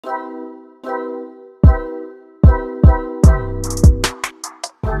What's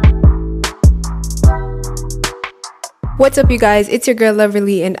up you guys, it's your girl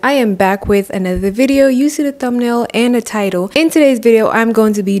Loverly and I am back with another video. You see the thumbnail and the title. In today's video I'm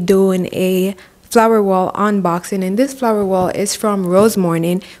going to be doing a flower wall unboxing, and this flower wall is from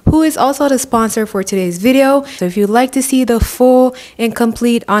ROSEMORNING, who is also the sponsor for today's video. So if you'd like to see the full and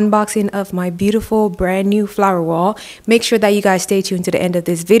complete unboxing of my beautiful brand new flower wall, make sure that you guys stay tuned to the end of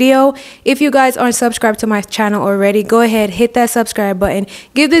this video. If you guys aren't subscribed to my channel already, go ahead, hit that subscribe button,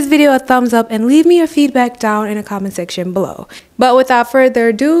 give this video a thumbs up, and leave me your feedback down in the comment section below. But without further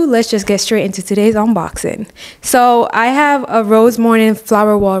ado, let's just get straight into today's unboxing. So I have a ROSEMORNING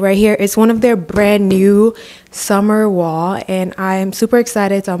flower wall right here. It's one of their brand new summer wall and I'm super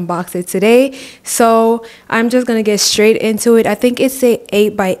excited to unbox it today. So I'm just gonna get straight into it. I think it's a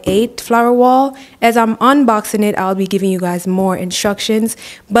 8x8 flower wall. As I'm unboxing it, I'll be giving you guys more instructions,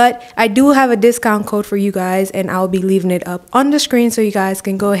 but I do have a discount code for you guys and I'll be leaving it up on the screen so you guys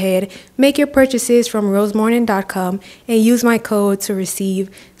can go ahead, make your purchases from rosemorning.com and use my code to receive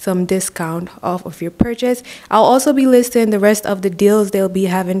some discount off of your purchase. I'll also be listing the rest of the deals they'll be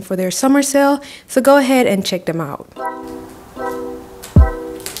having for their summer sale, so go ahead and check them out.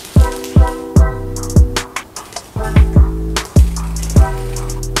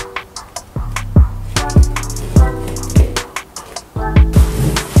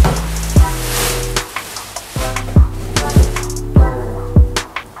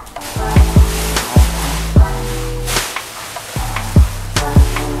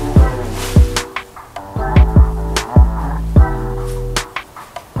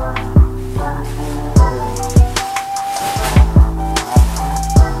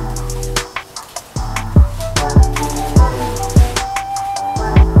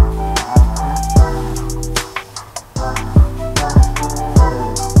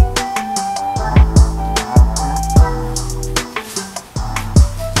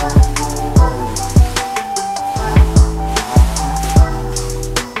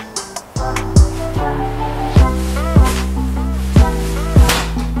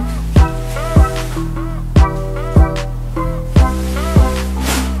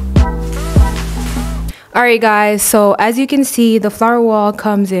 Alright guys, so as you can see, the flower wall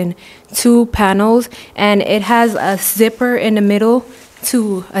comes in 2 panels and it has a zipper in the middle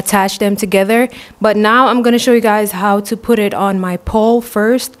to attach them together. But now I'm going to show you guys how to put it on my pole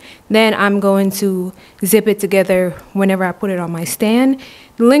first. Then I'm going to zip it together whenever I put it on my stand.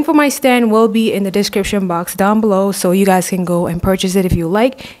 The link for my stand will be in the description box down below, so you guys can go and purchase it if you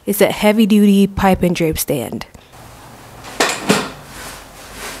like. It's a heavy duty pipe and drape stand.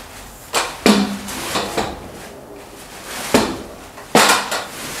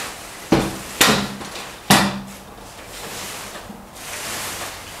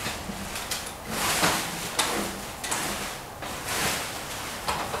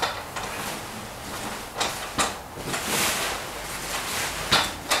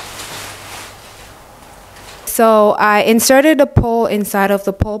 So I inserted the pole inside of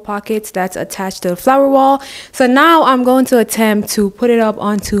the pole pockets that's attached to the flower wall. So now I'm going to attempt to put it up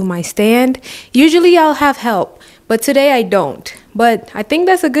onto my stand. Usually I'll have help, but today I don't. But I think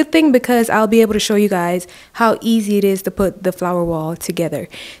that's a good thing because I'll be able to show you guys how easy it is to put the flower wall together.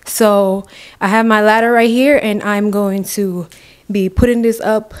 So I have my ladder right here and I'm going to be putting this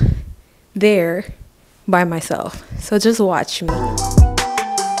up there by myself. So just watch me.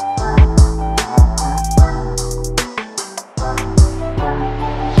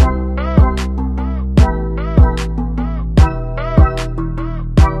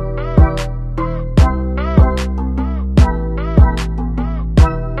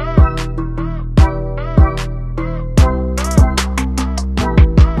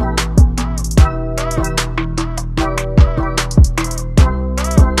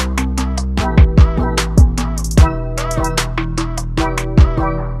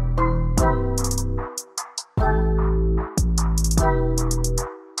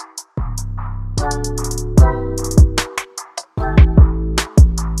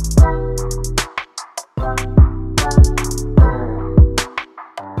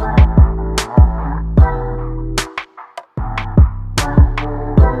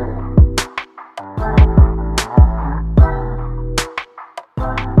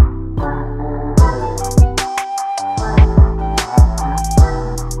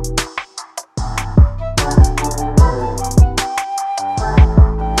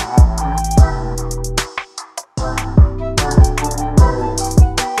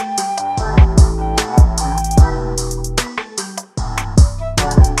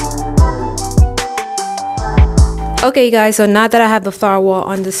 Okay guys, so now that I have the flower wall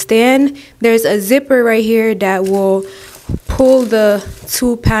on the stand, there's a zipper right here that will pull the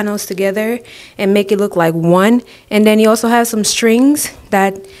two panels together and make it look like one. And then you also have some strings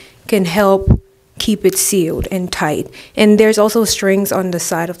that can help keep it sealed and tight. And there's also strings on the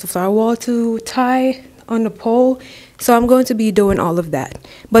side of the flower wall to tie on the pole. So I'm going to be doing all of that.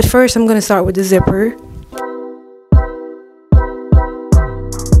 But first I'm going to start with the zipper.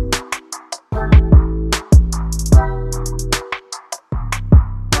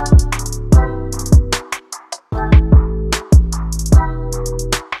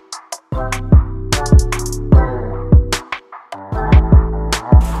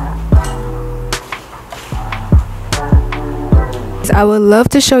 I would love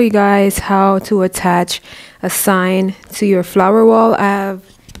to show you guys how to attach a sign to your flower wall.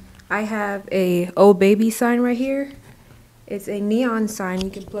 I have a oh baby sign right here. It's a neon sign. You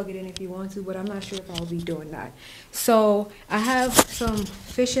can plug it in if you want to, but I'm not sure if I'll be doing that. So I have some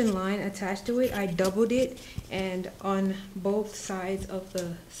fishing line attached to it. I doubled it, and on both sides of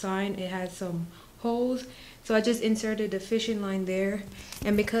the sign it has some holes. So I just inserted the fishing line there,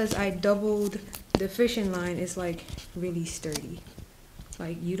 and because I doubled the fishing line, it's like really sturdy.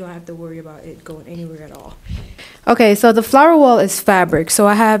 Like you don't have to worry about it going anywhere at all. Okay, so the flower wall is fabric. So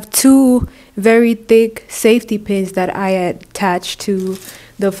I have two very thick safety pins that I attached to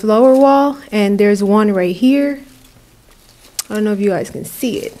the flower wall, and there's one right here. I don't know if you guys can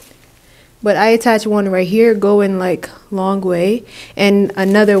see it, but I attached one right here going like long way, and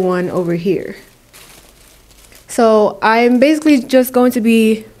another one over here. So I'm basically just going to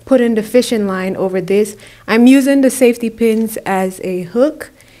be putting the fishing line over this. I'm using the safety pins as a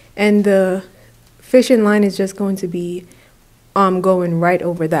hook, and the fishing line is just going to be going right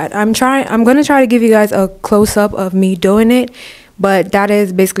over that. I'm going to try to give you guys a close-up of me doing it, but that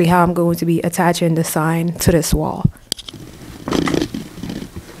is basically how I'm going to be attaching the sign to this wall.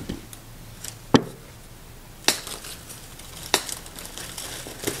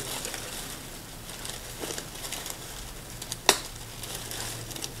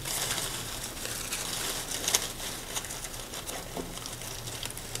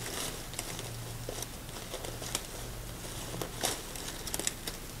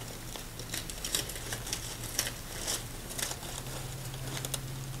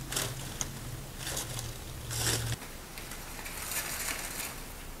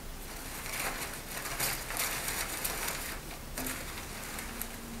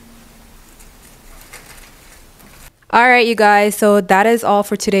 Alright you guys, so that is all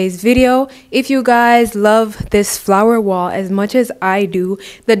for today's video. If you guys love this flower wall as much as I do,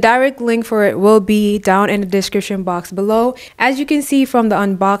 the direct link for it will be down in the description box below. As you can see from the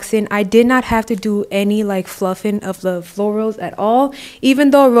unboxing, I did not have to do any like fluffing of the florals at all. Even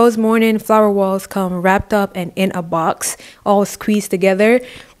though Rose Morning flower walls come wrapped up and in a box, all squeezed together,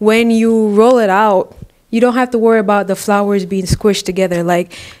 when you roll it out, you don't have to worry about the flowers being squished together.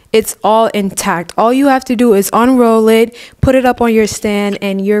 Like, it's all intact. All you have to do is unroll it, put it up on your stand,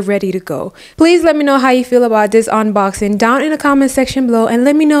 and you're ready to go. Please let me know how you feel about this unboxing down in the comment section below, and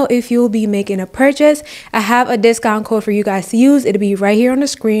let me know if you'll be making a purchase. I have a discount code for you guys to use. It'll be right here on the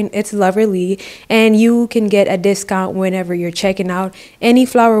screen. It's Loverly, and you can get a discount whenever you're checking out any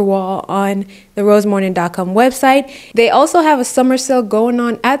flower wall on the rosemorning.com website. They also have a summer sale going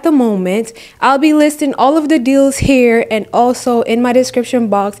on at the moment. I'll be listing all of the deals here and also in my description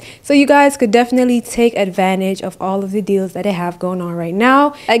box, so you guys could definitely take advantage of all of the deals that they have going on right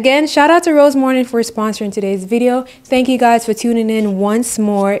now. Again, shout out to Rose Morning for sponsoring today's video. Thank you guys for tuning in once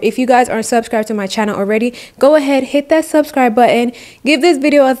more. If you guys aren't subscribed to my channel already, go ahead, hit that subscribe button, give this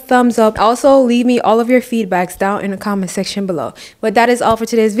video a thumbs up. Also, leave me all of your feedbacks down in the comment section below. But that is all for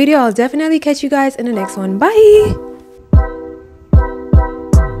today's video. I'll definitely catch you guys in the next one. Bye!